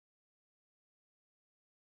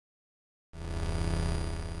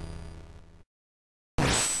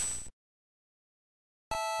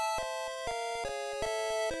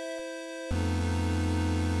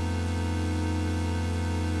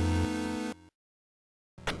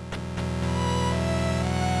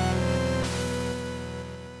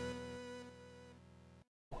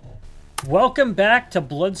Welcome back to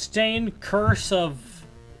Bloodstained Curse of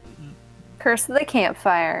the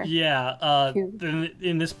Campfire. Yeah,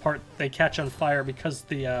 in this part they catch on fire because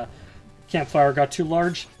the campfire got too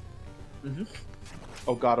large. Mm-hmm.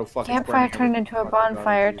 Oh god, oh fuck. Campfire turned into a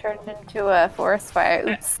bonfire, turned into a forest fire.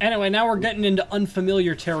 Oops. Anyway, now we're getting into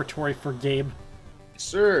unfamiliar territory for Gabe.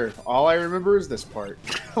 Sir, all I remember is this part.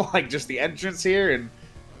 Like, just the entrance here, and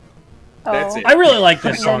that's it. I really like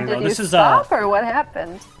this song, though. This is stop, or what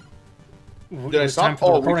happened? Did I stop? Time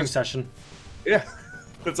for the recording session. Yeah,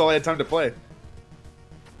 that's all I had time to play.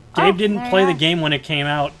 Gabe didn't play the game when it came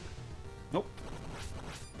out. Nope.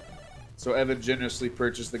 So Evan generously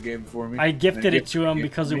purchased the game for me. I gifted it to him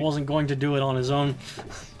because he wasn't going to do it on his own.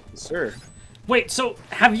 Yes, sir. Wait, so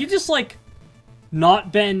have you just, like,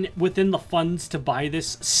 not been within the funds to buy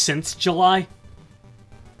this since July?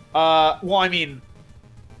 Well, I mean,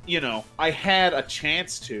 you know, I had a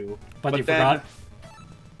chance to. But you then, forgot?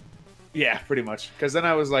 Yeah, pretty much. Because then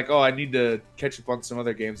I was like, oh, I need to catch up on some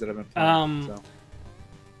other games that I've been playing. So.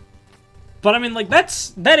 But I mean, like,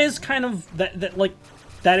 that is kind of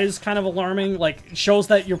that is kind of alarming. Like, shows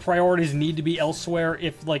that your priorities need to be elsewhere.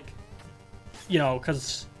 If, like, you know,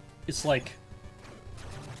 because it's like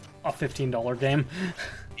a $15 game.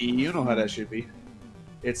 You know how that should be.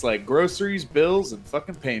 It's like groceries, bills, and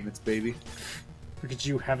fucking payments, baby. Look at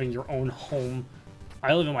you having your own home.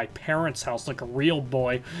 I live in my parents' house like a real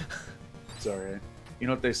boy. It's alright. You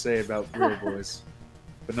know what they say about real boys.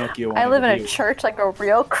 Pinocchio. I live in a church like a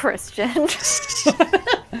real Christian.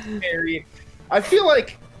 Carrie. I feel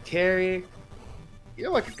like, Carrie, you're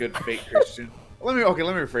like a good fake Christian. Let me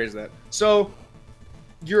rephrase that. So,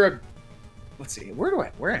 you're a... Let's see, where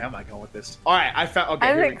am I going with this? Alright, I found... Okay,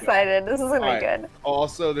 I'm excited. This is gonna be good.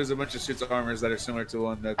 Also, there's a bunch of suits of armors that are similar to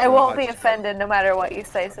one that... I won't be offended no matter what you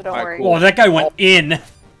say, so don't worry. Cool. Oh, that guy went in!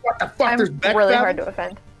 What the fuck? I'm really hard to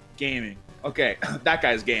offend. Gaming. Okay, that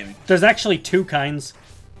guy's gaming. There's actually two kinds.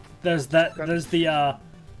 There's the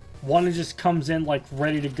one that just comes in, like,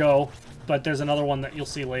 ready to go, but there's another one that you'll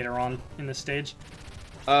see later on in this stage.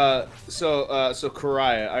 So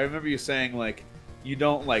Karaya, I remember you saying, like, you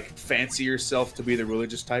don't, like, fancy yourself to be the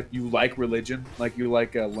religious type. You like religion. Like, you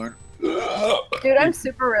like, learn... Dude, I'm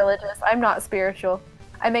super religious. I'm not spiritual.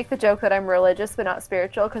 I make the joke that I'm religious but not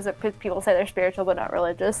spiritual because people say they're spiritual but not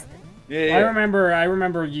religious. Yeah. I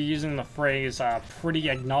remember you using the phrase, pretty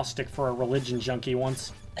agnostic for a religion junkie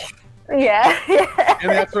once. Yeah.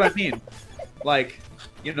 And that's what I mean. Like,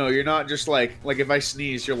 you know, you're not just like if I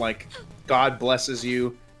sneeze, you're like, God blesses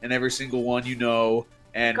you, and every single one you know,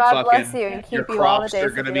 and God fucking bless you and keep your you all the crops days are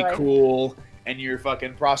gonna of be your life. cool, and your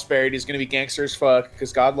fucking prosperity is gonna be gangster as fuck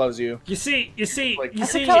because God loves you. You see. I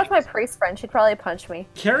could tell with my priest friend, she'd probably punch me.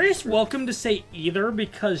 Carrie's welcome to say either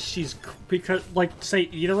because say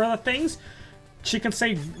either of the things. She can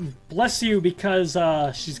say bless you because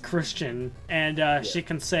she's Christian, and she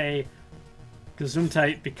can say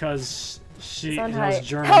Gesundheit because she knows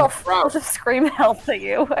German. Health! I'll just scream health at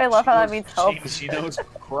you. I love how that means health. She knows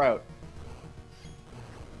kraut.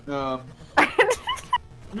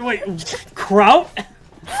 Wait, kraut?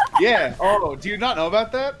 Yeah. Oh, do you not know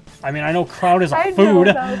about that? I mean, I know kraut is a I food.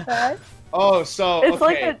 know about that. Oh, so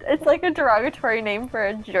okay. It's like a derogatory name for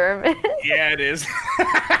a German. Yeah, it is.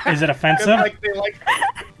 Is it offensive?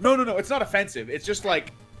 No, it's not offensive. It's just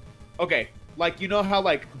like, okay, like you know how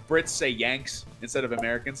like Brits say Yanks instead of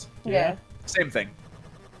Americans? Yeah. Same thing.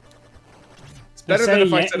 It's They better than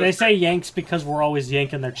if I said they say Yanks because we're always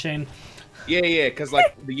yanking their chain. Yeah, because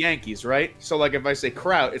like the Yankees, right? So like if I say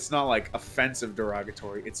kraut, it's not like offensive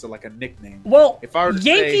derogatory. It's like a nickname. Well, if I were to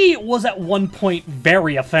Yankee was at one point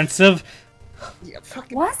very offensive. Yeah,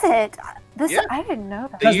 fucking. Was it? Yeah. I didn't know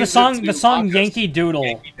that. Because the song Yankee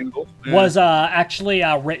Doodle was actually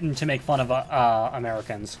written to make fun of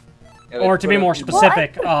Americans, or to be more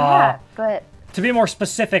specific, to be more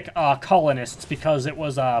specific, colonists, because it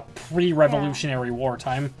was pre-Revolutionary War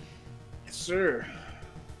time. Yes, sir.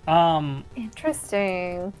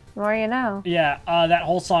 Interesting. The more you know. Yeah, that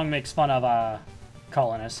whole song makes fun of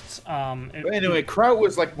colonists. Anyway, kraut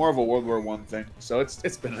was like more of a World War I thing, so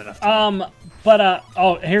it's been enough time.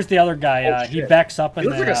 Oh, here's the other guy. He backs up and he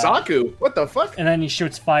looks like a Zaku. What the fuck? And then he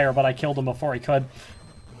shoots fire, but I killed him before he could.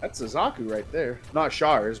 That's a Zaku right there. Not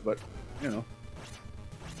Shars, but you know.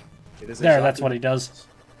 It is there, that's what he does.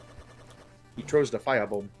 He throws the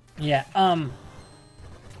firebomb. Yeah,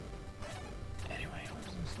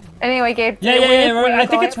 Anyway, Gabe. Yeah. I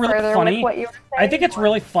think it's really funny. I think it's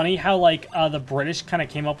really funny how like the British kind of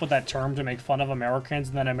came up with that term to make fun of Americans,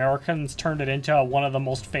 and then Americans turned it into one of the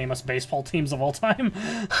most famous baseball teams of all time.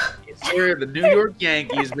 Yes, sir. The New York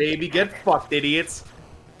Yankees, baby. Get fucked, idiots.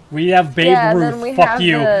 We have Babe Yeah, and Ruth. then we Fuck have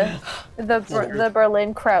you. the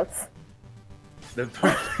Berlin Krauts. The-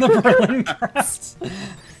 The Berlin Krauts.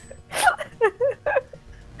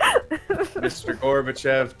 Mr.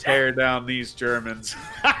 Gorbachev, tear down these Germans.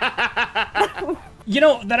 You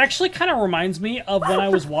know, that actually kind of reminds me of when I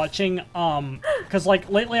was watching, because, like,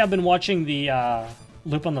 lately I've been watching the,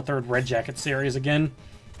 Loop on the Third Red Jacket series again.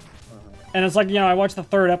 And it's like, you know, I watched the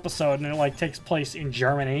 3rd episode, and it, like, takes place in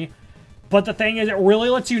Germany. But the thing is, it really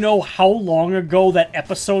lets you know how long ago that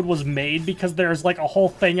episode was made, because there's, like, a whole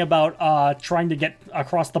thing about, trying to get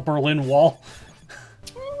across the Berlin Wall.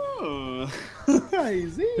 Oh,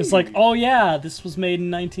 It's like, oh yeah, this was made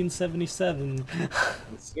in 1977.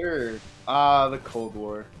 Yes, sir. Ah, the Cold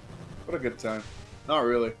War. What a good time. Not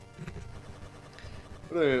really.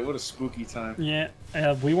 What a spooky time. Yeah,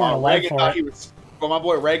 we weren't alive Reagan for thought it. he was. Well, my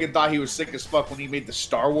boy Reagan thought he was sick as fuck when he made the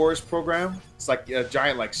Star Wars program. It's like a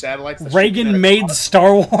giant like satellites. that shoot Reagan at made us.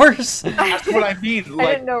 Star Wars? That's what I mean. I Like,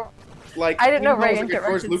 didn't know. like I didn't know even though it was, Reagan like a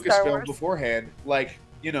George directed Lucas Star film Wars. beforehand. Like,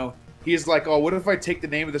 you know, he's like, oh, what if I take the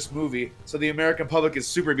name of this movie so the American public is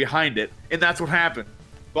super behind it, and that's what happened.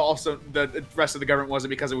 But also the rest of the government wasn't,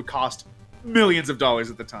 because it would cost millions of dollars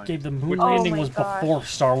at the time. Gave the moon Oh landing my was gosh. before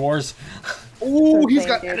Star Wars. Ooh, he's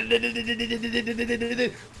got. Look Look at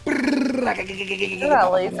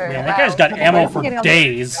that laser. Man, that guy's got ammo for Getting on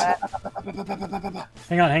days. the-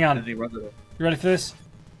 Hang on, hang And on. he runs it up. You ready for this?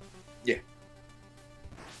 Yeah.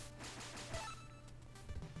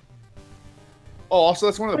 Oh, also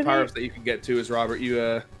that's one of the What do you- power-ups that you can get too. Is Robert,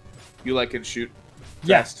 you like can shoot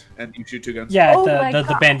Yeah. fast, and you shoot 2 guns. Yeah, Oh my the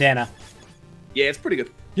gosh. bandana. Yeah, it's pretty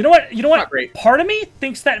good. You know what? You know what? Not great. Part of me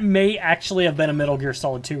thinks that may actually have been a Metal Gear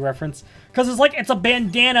Solid 2 reference. Because it's like, it's a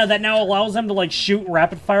bandana that now allows him to, like, shoot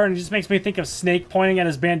rapid fire, and it just makes me think of Snake pointing at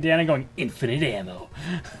his bandana going, infinite ammo.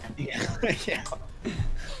 Yeah. Yeah.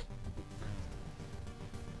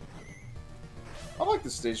 I like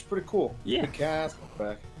this stage. Pretty cool. Yeah. Good cast.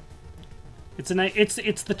 Back. It's a nice,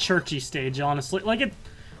 it's the churchy stage, honestly. Like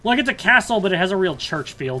it's a castle, but it has a real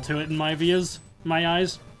church feel to it in my my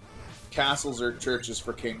eyes. Castles are churches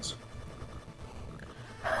for kings.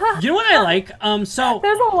 You know what I like? So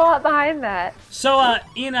There's a lot behind that.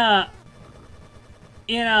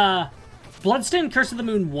 in Bloodstained Curse of the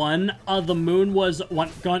Moon 1, the moon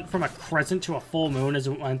went from a crescent to a full moon as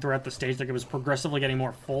it went throughout the stage. Like, it was progressively getting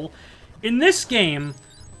more full. In this game,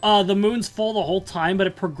 the moon's full the whole time, but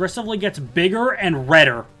it progressively gets bigger and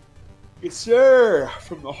redder. Yes, sir.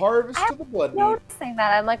 From the harvest to the blood moon. Noticing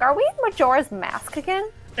that, I'm like, are we in Majora's Mask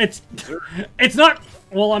again? It's not.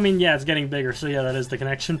 Well, I mean, yeah, it's getting bigger, so yeah, that is the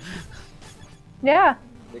connection. Yeah.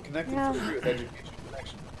 They connected Yeah. to agree with education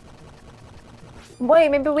connection. Wait,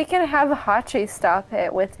 maybe we can have Hachi stop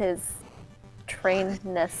it with his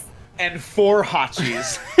trainedness. And 4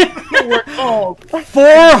 Hachis. Oh, 4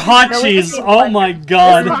 No, we hotchis! just need Oh one. my This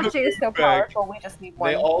god! Hachi is so powerful, we just need one.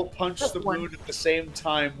 they all punch Just the one. moon at the same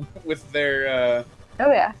time with their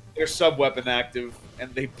Oh yeah. sub-weapon active,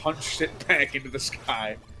 and they punch it back into the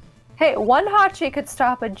sky. Hey, one Hachi could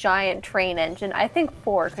stop a giant train engine. I think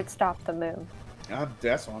 4 could stop the moon.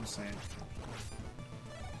 That's what I'm saying.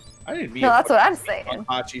 I didn't mean No, that's what I'm saying.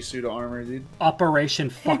 Hachi suit of armor, dude. Operation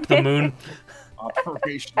Fuck the Moon.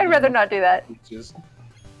 Operation. I'd rather not do that. Just,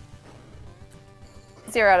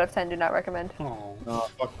 0 out of 10, do not recommend. Oh. no,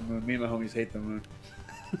 fuck the moon. Me and my homies hate the moon.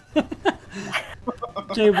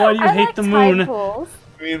 Jay, why do you I hate like the tide moon? pools.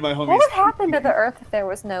 Me and my homies. What would happen to the Earth if there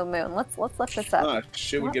was no moon? Let's look this up.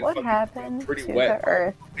 Shit would What get would fucking happen pretty to wet. the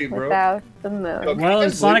Earth Hey, bro. without the moon? Okay. Well, in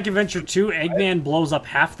Guys, Sonic Adventure 2, Eggman blows up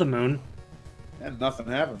half the moon. And nothing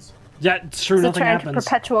happens. Yeah, it's true, Is it nothing turned to happens.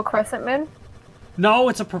 perpetual crescent moon? No,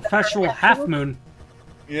 it's a perpetual half moon.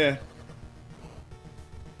 Yeah.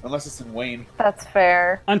 Unless it's in Wayne. That's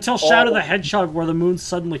fair. Until Shadow Oh. the Hedgehog, where the moon's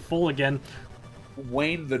suddenly full again.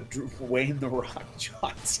 Wayne the Rock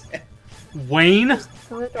Johnson. Wayne?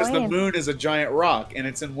 Because the moon is a giant rock, and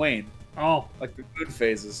it's in Wayne. Oh. Like the moon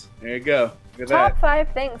phases. There you go. Look at Top that. 5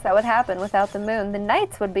 things that would happen without the moon. The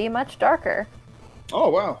nights would be much darker. Oh,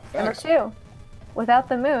 wow. Number Facts. 2. Without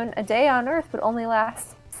the moon, a day on Earth would only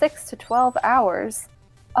last 6 to 12 hours.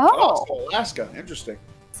 Oh, Oh! so Alaska. Interesting.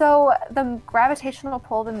 So the gravitational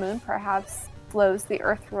pull of the moon perhaps slows the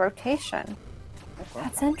Earth's rotation. Okay.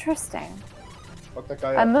 That's interesting. Fuck that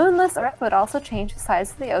guy A up. moonless Earth would also change the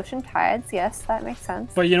size of the ocean tides. Yes, that makes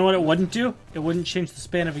sense. But you know what it wouldn't do? It wouldn't change the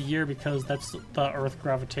span of a year because that's the Earth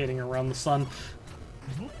gravitating around the sun.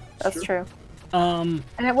 That's true. Um,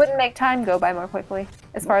 And it wouldn't make time go by more quickly,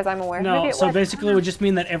 as far as I'm aware. no, Maybe it so would. basically it would just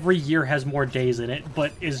mean that every year has more days in it,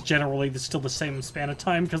 but is generally still the same span of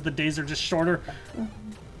time because the days are just shorter.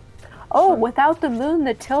 Oh, without the moon,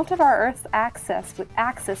 the tilt of our Earth's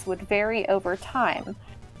axis would vary over time.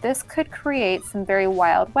 This could create some very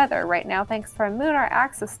wild weather. Right now, thanks to our moon, our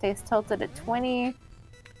axis stays tilted at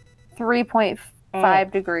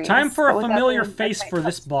 23.5 degrees. Time for a But without familiar the moon, face that for might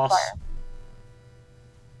this cause boss. fire.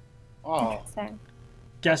 Oh, Interesting.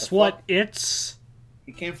 Guess What the what? fuck? It's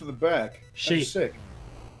he came from the back. She. That's sick.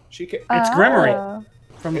 She came. It's Gremory. Oh.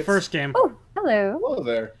 from the It's- first game. Oh, hello. Hello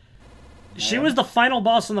there. She was the final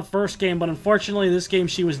boss in the first game, but unfortunately this game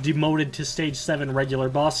she was demoted to stage 7 regular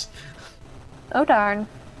boss. Oh, darn.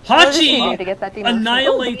 What did she do Hachi to get that demotion?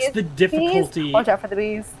 annihilates Ooh, the bees. difficulty. Watch out for the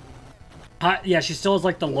bees. Yeah, she still has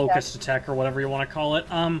like the locust attack or whatever you want to call it.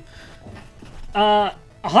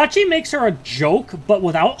 Hachi makes her a joke, but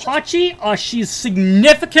without Hachi, she's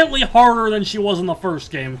significantly harder than she was in the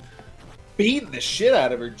first game. Beating the shit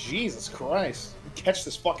out of her. Jesus Christ. Catch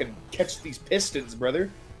these pistons, brother.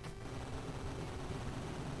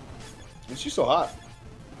 And she's so hot.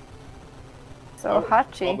 I So would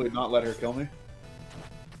Hachi. Probably not let her kill me.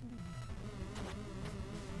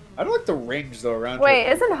 I don't like the range though around Wait,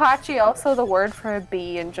 her. isn't Hachi also the word for a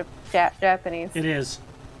bee in Japanese? It is.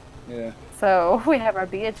 Yeah, So we have our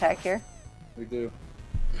bee attack here. we do.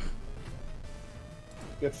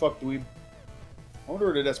 Get fucked, dweeb. I wonder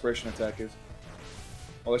what the desperation attack is.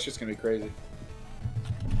 Oh, that's just gonna be crazy.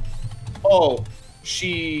 Oh,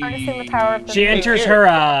 Harnessing the power of the She moon. enters her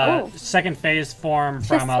Oh. second phase form She's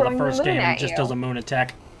from the throwing the first moon game and at just you. does a moon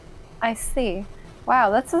attack. I see.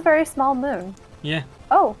 Wow, that's a very small moon. Yeah.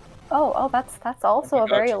 Oh, that's also Oh my a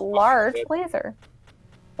God, very she's fucking large dead. laser.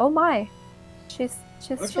 Oh my. She's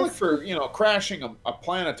I feel like just. for crashing a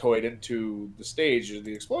planetoid into the stage,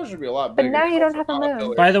 the explosion would be a lot But bigger. now you don't have a Not moon.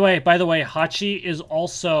 pillar. By the way, Hachi is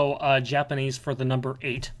also Japanese for the number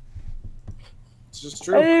 8. It's just I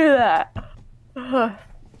true. knew that.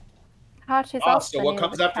 Hachi's Ah, also so the what name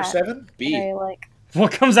comes of a after cat 7? B. that I like.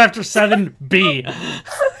 What comes after 7? B.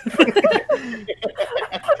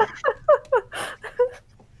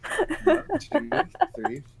 1, 2,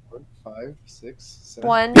 3, 4, 5, 6, 7.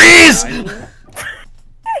 1, Bees! 2,